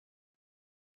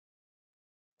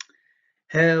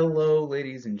Hello,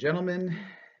 ladies and gentlemen.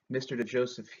 Mr.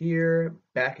 DeJoseph here,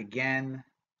 back again.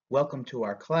 Welcome to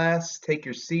our class. Take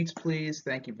your seats, please.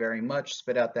 Thank you very much.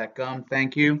 Spit out that gum.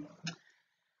 Thank you.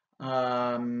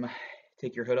 Um,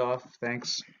 Take your hood off.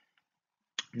 Thanks.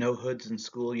 No hoods in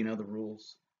school. You know the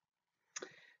rules.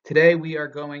 Today we are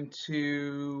going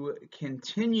to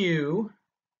continue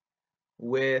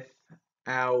with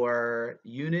our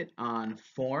unit on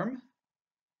form.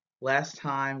 Last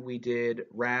time we did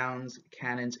rounds,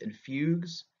 cannons, and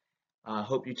fugues.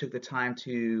 Hope you took the time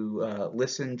to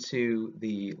listen to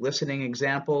the listening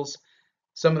examples.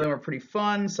 Some of them were pretty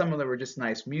fun, some of them were just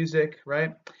nice music,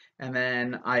 right? And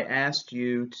then I asked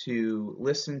you to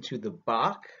listen to the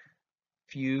Bach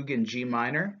fugue in G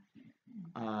minor,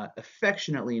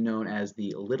 affectionately known as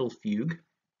the Little Fugue.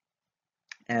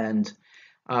 And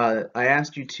I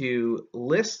asked you to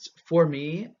list for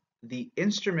me the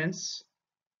instruments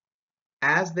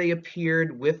as they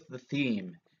appeared with the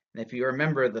theme. And if you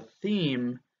remember the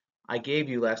theme I gave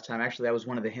you last time, actually that was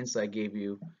one of the hints I gave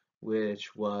you,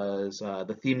 which was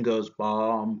the theme goes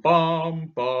bum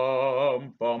bum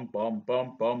bum bum bum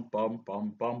bum bum bum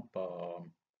bum bum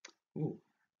bum. Ooh,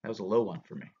 that was a low one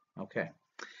for me. Okay.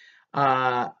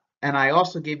 Uh, and I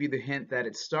also gave you the hint that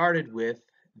it started with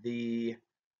the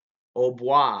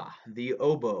hautbois, the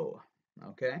oboe.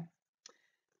 Okay.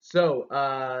 So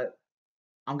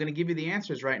I'm going to give you the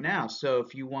answers right now. So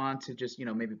if you want to just,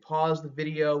 maybe pause the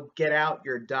video, get out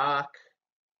your doc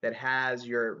that has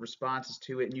your responses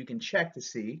to it, and you can check to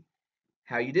see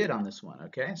how you did on this one,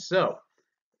 okay? So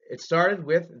it started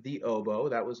with the oboe.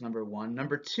 That was number one.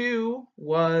 Number two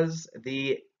was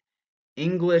the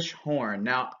English horn.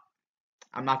 Now,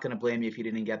 I'm not going to blame you if you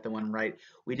didn't get the one right.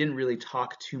 We didn't really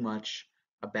talk too much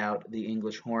about the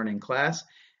English horn in class,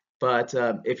 but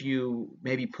if you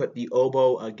maybe put the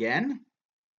oboe again,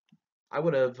 I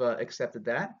would have accepted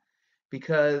that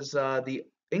because the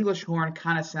English horn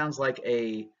kind of sounds like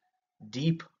a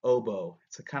deep oboe.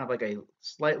 It's a kind of like a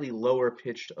slightly lower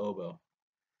pitched oboe.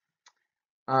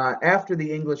 After the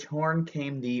English horn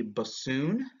came the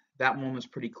bassoon. That one was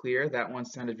pretty clear. That one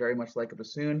sounded very much like a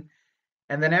bassoon.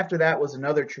 And then after that was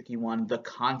another tricky one, the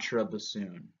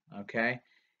contrabassoon. Okay,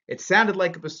 it sounded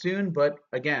like a bassoon, but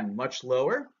again, much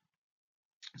lower.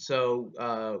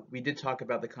 So we did talk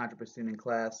about the contrabassoon in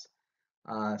class.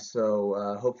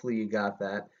 So hopefully you got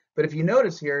that. But if you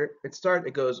notice here,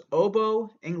 it goes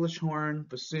oboe, English horn,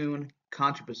 bassoon,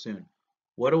 contrabassoon.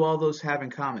 What do all those have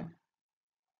in common?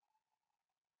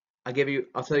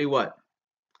 I'll tell you what.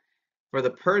 For the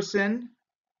person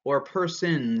or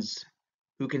persons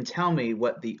who can tell me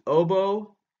what the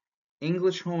oboe,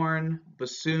 English horn,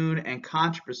 bassoon, and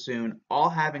contrabassoon all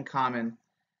have in common,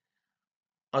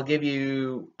 I'll give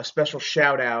you a special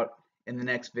shout out in the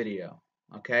next video.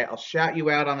 Okay, I'll shout you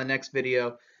out on the next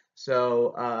video.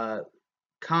 So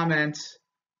comment,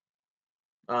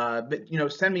 but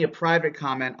send me a private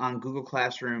comment on Google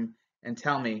Classroom and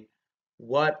tell me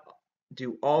what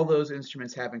do all those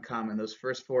instruments have in common, those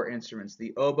first four instruments,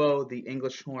 the oboe, the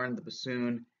English horn, the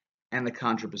bassoon, and the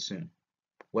contrabassoon.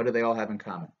 What do they all have in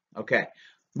common? Okay,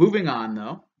 moving on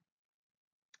though.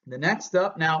 The next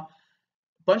up, now,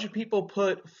 a bunch of people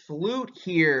put flute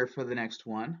here for the next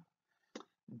one,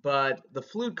 but the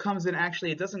flute comes in,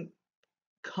 actually, it doesn't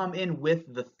come in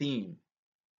with the theme.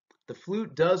 The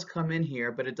flute does come in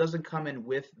here, but it doesn't come in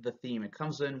with the theme. It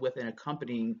comes in with an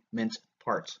accompaniment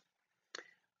part.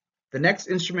 The next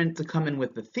instrument to come in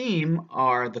with the theme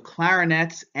are the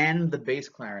clarinets and the bass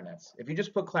clarinets. If you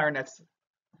just put clarinets,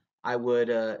 I would,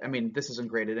 I mean, this isn't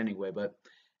graded anyway, but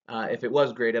if it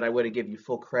was graded, I would have given you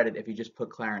full credit if you just put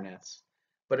clarinets.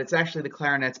 But it's actually the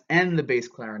clarinets and the bass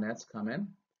clarinets come in.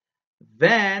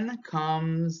 Then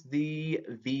comes the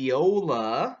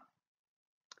viola.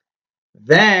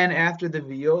 Then after the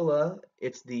viola,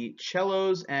 it's the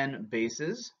cellos and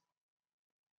basses.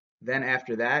 Then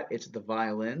after that, it's the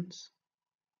violins.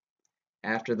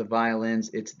 After the violins,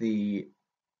 it's the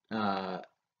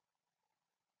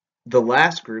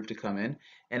last group to come in,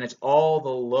 and it's all the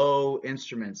low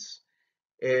instruments.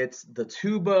 It's the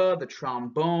tuba, the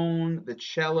trombone, the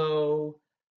cello,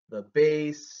 the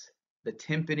bass, the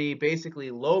timpani, basically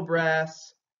low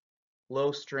brass,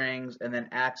 low strings, and then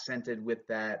accented with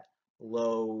that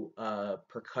low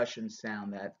percussion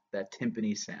sound, that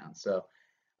timpani sound. So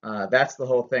that's the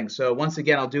whole thing. So once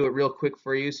again, I'll do it real quick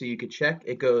for you so you could check.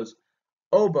 It goes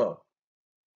oboe,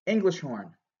 English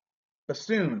horn,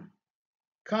 bassoon,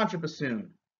 contrabassoon,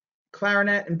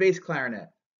 clarinet and bass clarinet,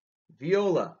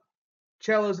 viola,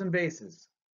 cellos and basses,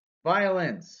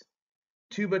 violins,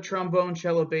 tuba, trombone,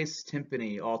 cello, bass,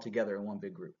 timpani, all together in one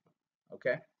big group.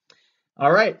 Okay.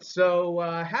 All right. So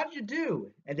how did you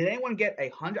do? And did anyone get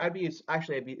 100?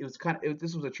 It was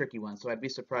this was a tricky one, so I'd be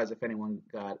surprised if anyone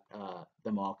got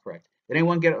them all correct. Did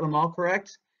anyone get them all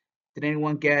correct? Did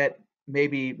anyone get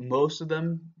maybe most of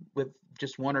them with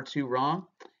just one or two wrong?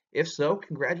 If so,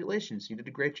 congratulations. You did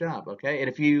a great job. Okay. And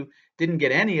if you didn't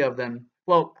get any of them,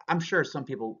 well, I'm sure some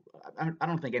people, I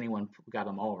don't think anyone got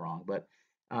them all wrong, but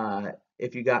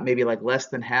if you got maybe like less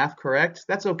than half correct,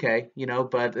 that's okay,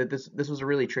 but this was a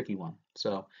really tricky one.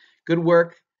 So good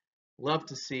work. Love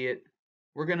to see it.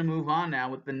 We're going to move on now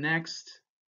with the next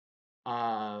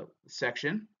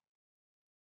section.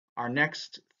 Our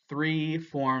next three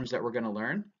forms that we're going to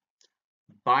learn: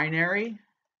 binary,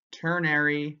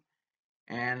 ternary,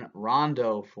 and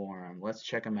rondo form. Let's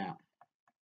check them out.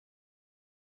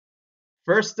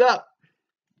 First up,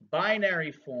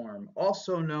 binary form,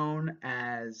 also known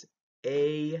as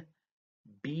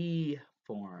A-B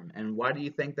form. And why do you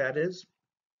think that is?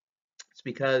 It's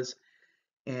because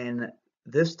in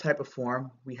this type of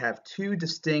form, we have two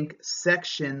distinct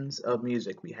sections of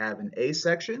music. We have an A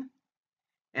section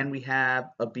and we have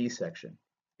a B section.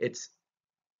 It's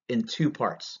in two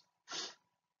parts.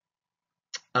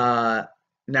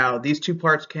 Now, these two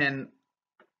parts can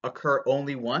occur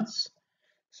only once.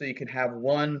 So you can have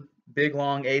one big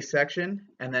long A section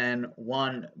and then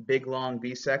one big long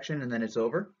B section, and then it's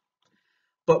over.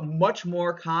 But much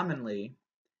more commonly,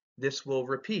 this will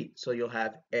repeat. So you'll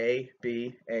have A,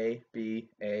 B, A, B,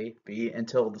 A, B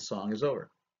until the song is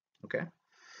over. Okay?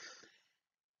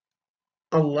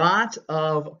 A lot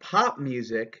of pop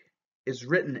music is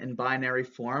written in binary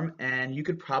form, and you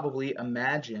could probably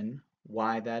imagine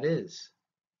why that is,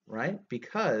 right?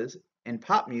 Because in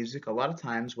pop music, a lot of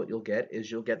times what you'll get is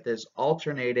you'll get this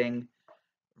alternating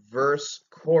verse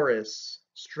chorus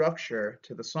structure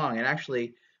to the song. And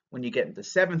actually, when you get into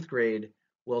seventh grade,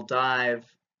 we'll dive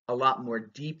a lot more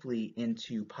deeply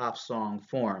into pop song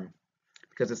form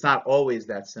because it's not always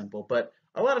that simple, but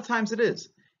a lot of times it is.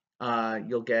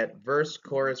 You'll get verse,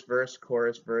 chorus, verse,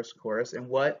 chorus, verse, chorus. And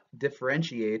what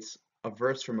differentiates a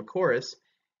verse from a chorus?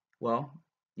 Well,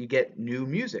 you get new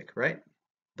music, right?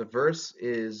 The verse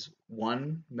is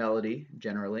one melody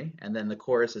generally, and then the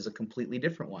chorus is a completely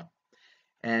different one.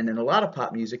 And in a lot of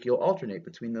pop music, you'll alternate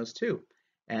between those two.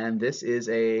 And this is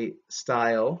a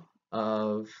style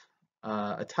of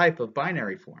a type of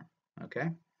binary form, okay?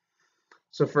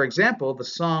 So for example, the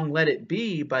song Let It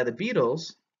Be by the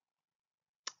Beatles,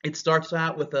 it starts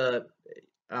out with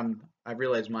I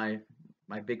realize my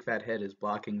big fat head is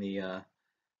blocking the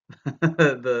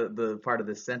the part of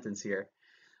this sentence here.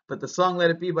 But the song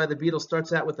Let It Be by the Beatles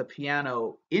starts out with a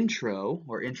piano intro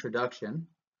or introduction,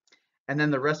 and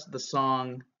then the rest of the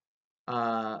song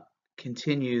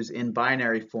continues in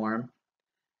binary form.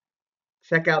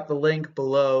 Check out the link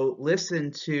below.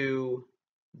 Listen to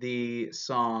the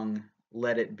song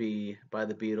Let It Be by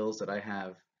the Beatles that I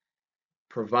have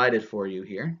provided for you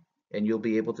here, and you'll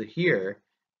be able to hear.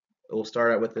 We'll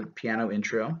start out with the piano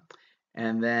intro,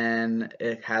 and then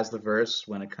it has the verse,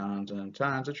 when it comes in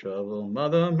times of trouble,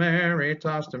 Mother Mary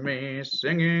talks to me,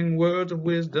 singing words of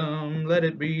wisdom, let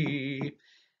it be.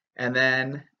 And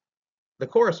then the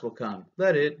chorus will come.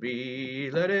 Let it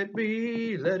be, let it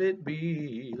be, let it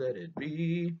be, let it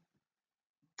be.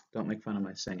 Don't make fun of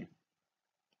my singing.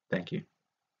 Thank you.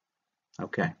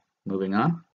 Okay, moving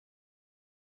on.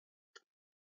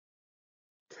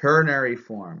 Ternary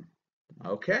form.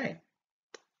 Okay,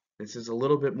 this is a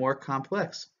little bit more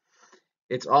complex.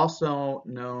 It's also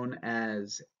known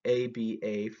as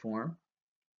ABA form,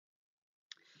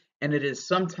 and it is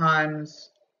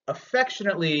sometimes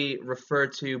affectionately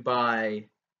referred to by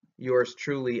yours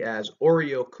truly as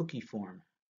Oreo cookie form.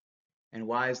 And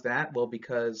why is that? Well,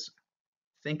 because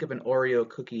think of an Oreo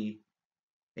cookie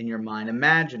in your mind.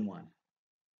 Imagine one.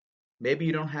 Maybe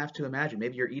you don't have to imagine.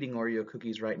 Maybe you're eating Oreo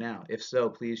cookies right now. If so,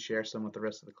 please share some with the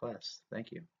rest of the class.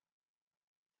 Thank you.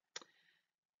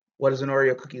 What does an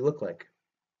Oreo cookie look like?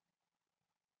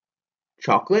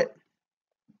 Chocolate,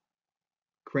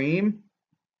 cream,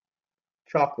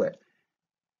 chocolate.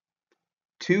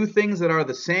 Two things that are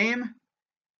the same,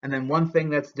 and then one thing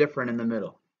that's different in the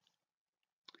middle.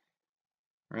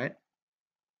 Right?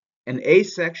 An A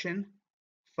section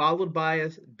followed by a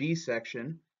B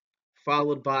section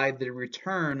followed by the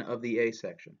return of the A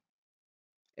section.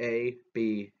 A,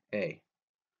 B, A.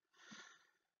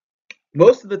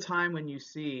 Most of the time when you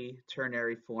see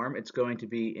ternary form, it's going to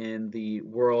be in the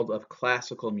world of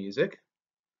classical music,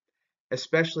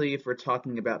 especially if we're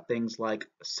talking about things like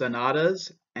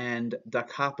sonatas and da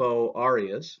capo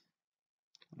arias.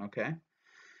 Okay.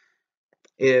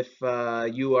 If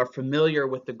you are familiar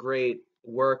with the great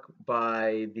work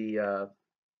by the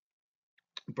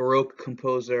Baroque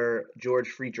composer George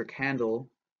Friedrich Handel,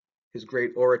 his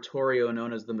great oratorio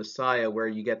known as the Messiah, where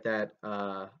you get that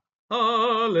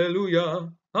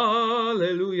Hallelujah,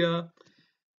 Hallelujah.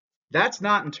 That's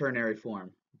not in ternary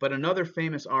form, but another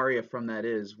famous aria from that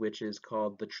is, which is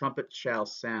called "The Trumpet Shall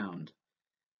Sound."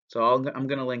 So I'm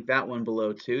going to link that one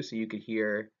below too, so you could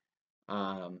hear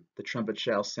 "The Trumpet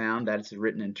Shall Sound." That is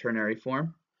written in ternary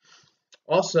form.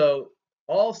 Also,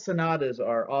 all sonatas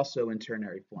are also in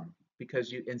ternary form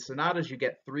because in sonatas you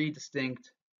get three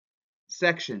distinct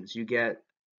sections. You get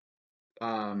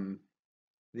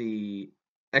the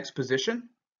exposition,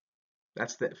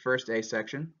 that's the first A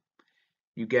section.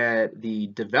 You get the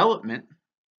development,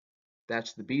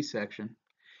 that's the B section.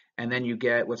 And then you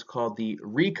get what's called the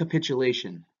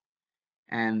recapitulation,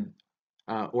 and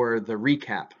or the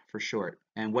recap for short.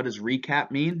 And what does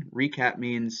recap mean? Recap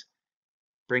means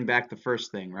bring back the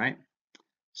first thing, right?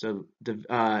 So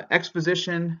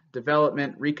exposition,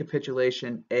 development,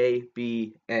 recapitulation, A,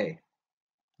 B, A.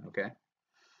 Okay,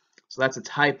 so that's a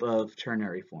type of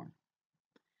ternary form.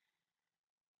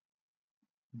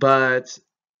 But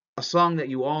a song that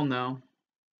you all know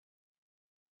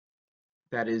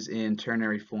that is in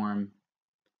ternary form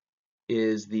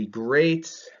is the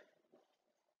great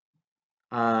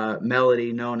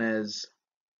melody known as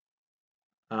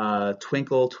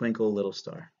Twinkle, Twinkle, Little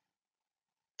Star.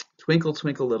 Twinkle,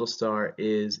 Twinkle, Little Star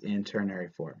is in ternary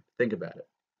form. Think about it.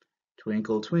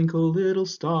 Twinkle, twinkle, little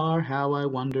star, how I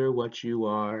wonder what you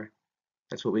are.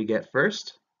 That's what we get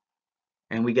first.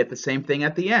 And we get the same thing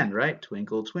at the end, right?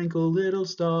 Twinkle, twinkle, little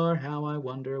star, how I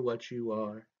wonder what you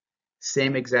are.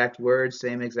 Same exact words,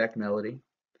 same exact melody.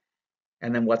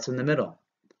 And then what's in the middle?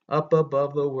 Up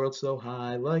above the world so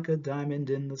high, like a diamond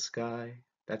in the sky.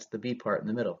 That's the B part in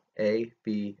the middle. A,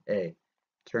 B, A.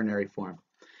 Ternary form.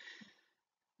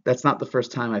 That's not the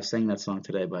first time I've sang that song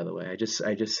today, by the way. I just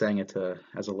sang it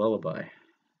as a lullaby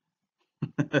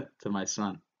to my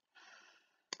son.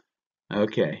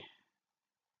 Okay.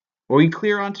 Were we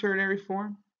clear on ternary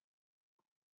form?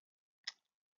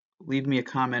 Leave me a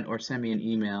comment or send me an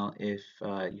email if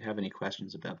you have any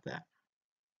questions about that.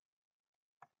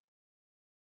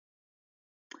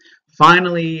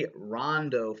 Finally,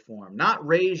 rondo form, not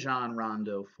Rajon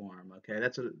Rondo form. Okay,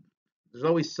 there's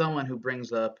always someone who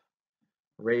brings up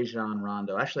Rajon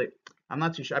Rondo. Actually, I'm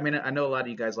not too sure. I mean, I know a lot of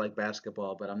you guys like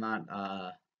basketball, but I'm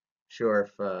not sure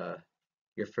if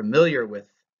you're familiar with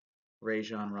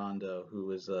Rajon Rondo, who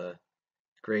was a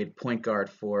great point guard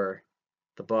for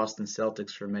the Boston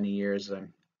Celtics for many years.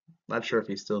 I'm not sure if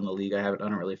he's still in the league. I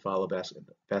don't really follow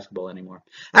basketball anymore.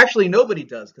 Actually, nobody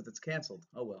does because it's canceled.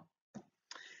 Oh well.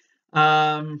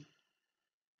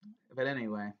 But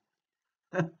anyway,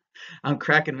 I'm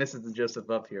cracking Mrs. Joseph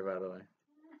up here, by the way.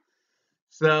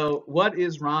 So, what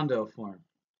is rondo form?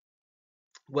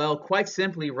 Well, quite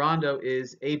simply, rondo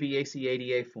is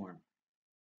ABACADA form.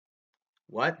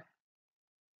 What?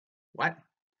 What?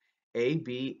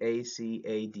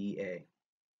 ABACADA.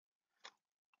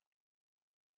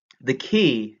 The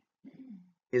key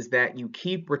is that you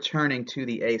keep returning to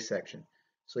the A section.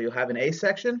 So you'll have an A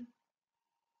section.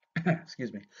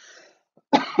 Excuse me.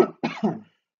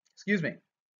 Excuse me.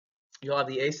 You'll have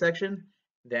the A section,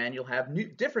 then you'll have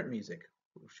different music,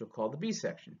 which you'll call the B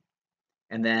section.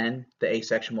 And then the A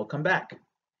section will come back.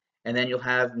 And then you'll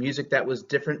have music that was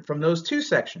different from those two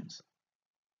sections,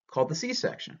 called the C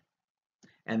section.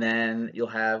 And then you'll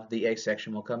have the A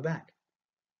section will come back,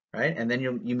 right? And then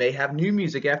you may have new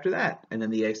music after that, and then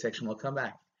the A section will come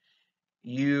back.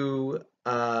 You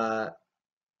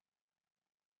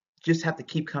just have to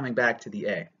keep coming back to the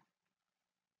A,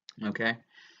 okay?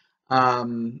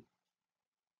 Now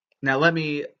let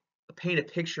me paint a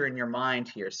picture in your mind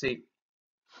here. See,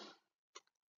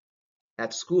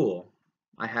 at school,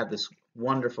 I have this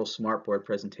wonderful smartboard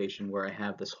presentation where I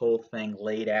have this whole thing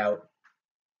laid out.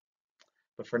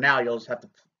 But for now, you'll just have to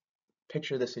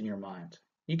picture this in your mind.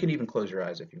 You can even close your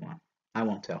eyes if you want. I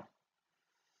won't tell.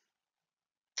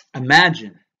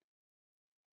 Imagine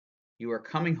you are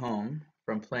coming home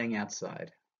from playing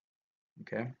outside,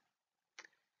 okay?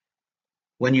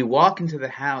 When you walk into the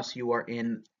house, you are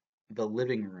in the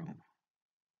living room.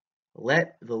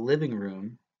 Let the living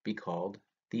room be called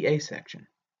the A section.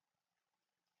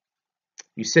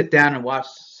 You sit down and watch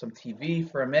some TV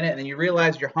for a minute, and then you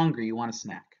realize you're hungry, you want a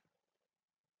snack.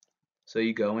 So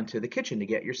you go into the kitchen to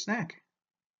get your snack.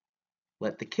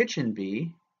 Let the kitchen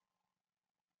be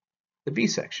the B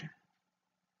section.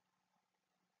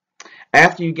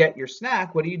 After you get your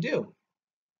snack, what do?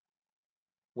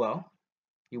 Well,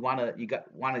 you want to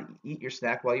eat your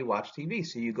snack while you watch TV,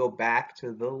 so you go back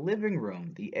to the living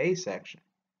room, the A section.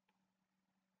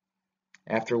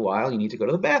 After a while, you need to go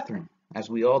to the bathroom. as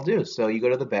we all do. So you go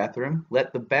to the bathroom,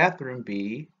 let the bathroom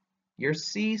be your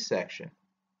C section.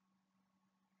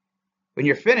 When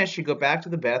you're finished, you go back to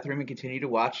the bathroom and continue to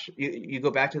watch, you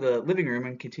go back to the living room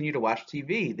and continue to watch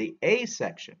TV, the A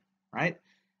section, right?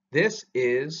 This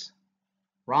is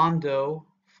rondo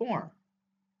form.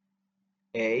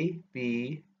 A,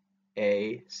 B,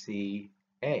 A, C,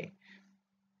 A.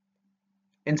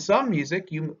 In some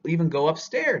music, you even go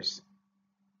upstairs.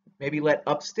 Maybe let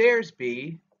upstairs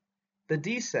be the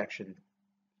D section.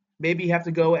 Maybe you have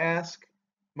to go ask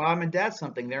mom and dad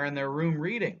something. They're in their room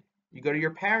reading. You go to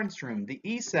your parents' room, the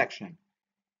E section.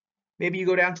 Maybe you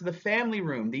go down to the family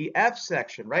room, the F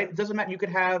section, right? It doesn't matter. You could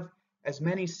have as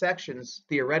many sections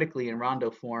theoretically in rondo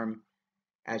form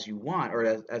as you want, or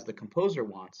as the composer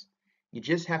wants. You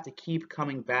just have to keep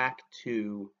coming back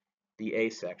to the A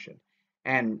section.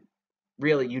 And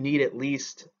really, you need at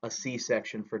least a C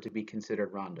section for it to be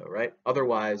considered rondo, right?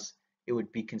 Otherwise, it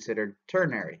would be considered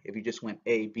ternary. If you just went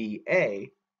A, B,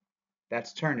 A,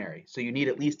 that's ternary. So you need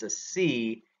at least a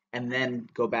C and then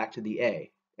go back to the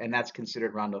A, and that's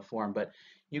considered rondo form. But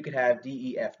you could have D,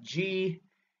 E, F, G,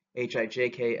 H, I, J,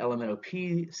 K, L, M, N, O,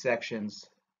 P sections.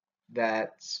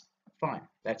 That's fine.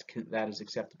 That is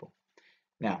acceptable.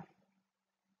 Now,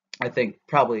 I think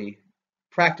probably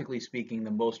practically speaking,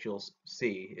 the most you'll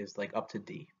see is like up to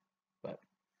D, but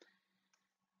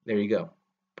there you go.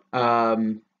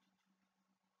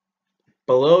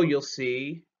 Below you'll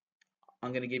see,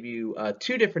 I'm going to give you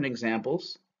 2 different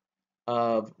examples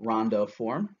of rondo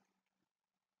form.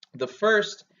 The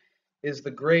first is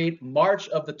the great March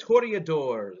of the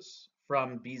Toreadors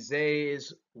from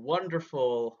Bizet's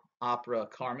wonderful opera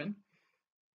Carmen.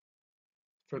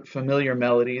 Familiar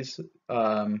melodies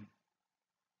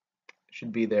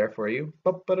should be there for you.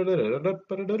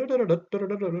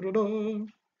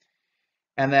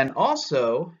 And then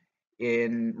also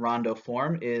in rondo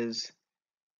form is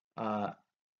a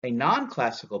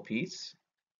non-classical piece,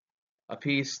 a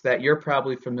piece that you're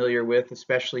probably familiar with,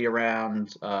 especially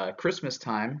around Christmas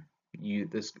time.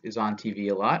 This is on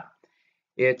TV a lot.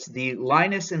 It's the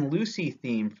Linus and Lucy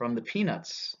theme from the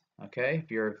Peanuts. Okay, if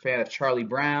you're a fan of Charlie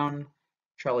Brown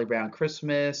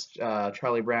Christmas,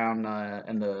 Charlie Brown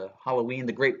and the Halloween,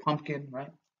 the Great Pumpkin,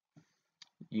 right?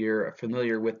 You're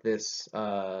familiar with this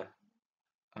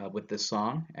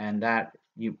song, and that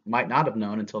you might not have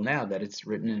known until now that it's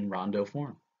written in rondo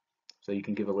form. So you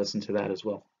can give a listen to that as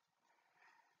well.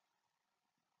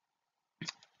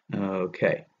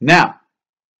 Okay, now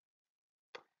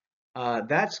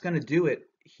that's going to do it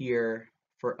here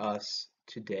for us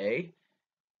today.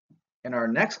 In our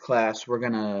next class, we're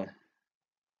going to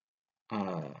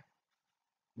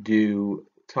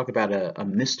talk about a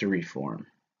mystery form,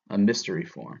 and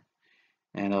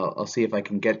I'll see if I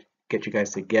can get you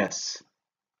guys to guess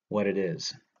what it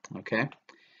is. Okay,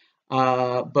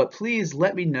 but please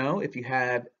let me know if you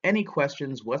have any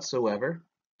questions whatsoever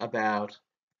about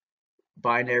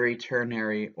binary,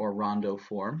 ternary, or rondo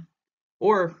form,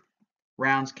 or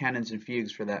rounds, canons, and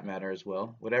fugues for that matter as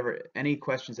well. Any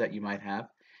questions that you might have.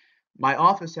 My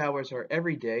office hours are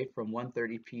every day from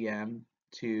 1:30 p.m.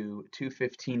 to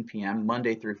 2:15 p.m.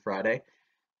 Monday through Friday.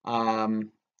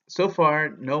 So far,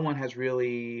 no one has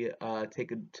really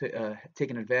taken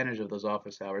advantage of those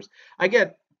office hours. I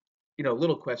get,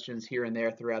 little questions here and there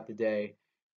throughout the day,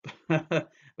 but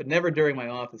never during my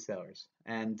office hours.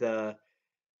 And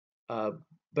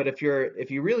but if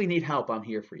you really need help, I'm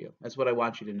here for you. That's what I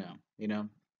want you to know.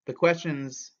 The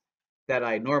questions that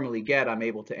I normally get, I'm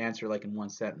able to answer like in one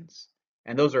sentence.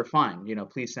 And those are fine,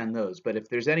 please send those. But if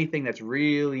there's anything that's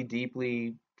really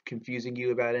deeply confusing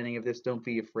you about any of this, don't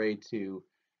be afraid to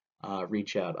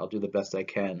reach out. I'll do the best I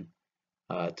can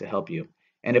to help you.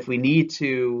 And if we need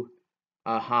to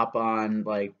hop on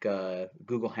like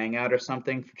Google Hangout or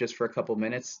something just for a couple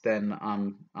minutes, then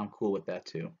I'm cool with that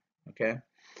too. Okay?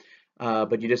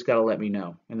 But you just got to let me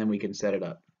know, and then we can set it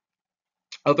up.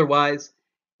 Otherwise,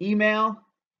 email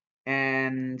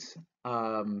and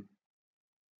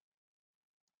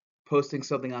posting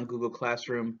something on Google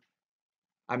Classroom.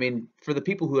 I mean, for the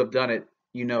people who have done it,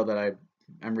 you know that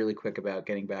I'm really quick about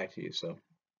getting back to you. So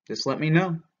just let me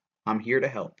know. I'm here to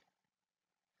help.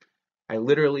 I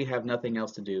literally have nothing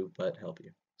else to do but help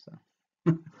you. So,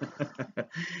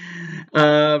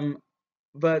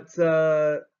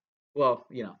 well,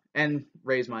 and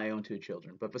raise my own 2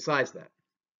 children. But besides that,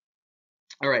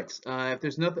 all right. If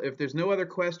there's no other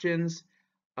questions,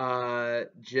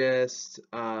 just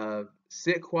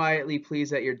sit quietly,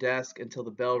 please, at your desk until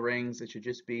the bell rings. It should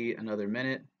just be another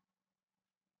minute.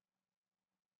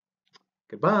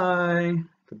 Goodbye.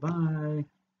 Goodbye.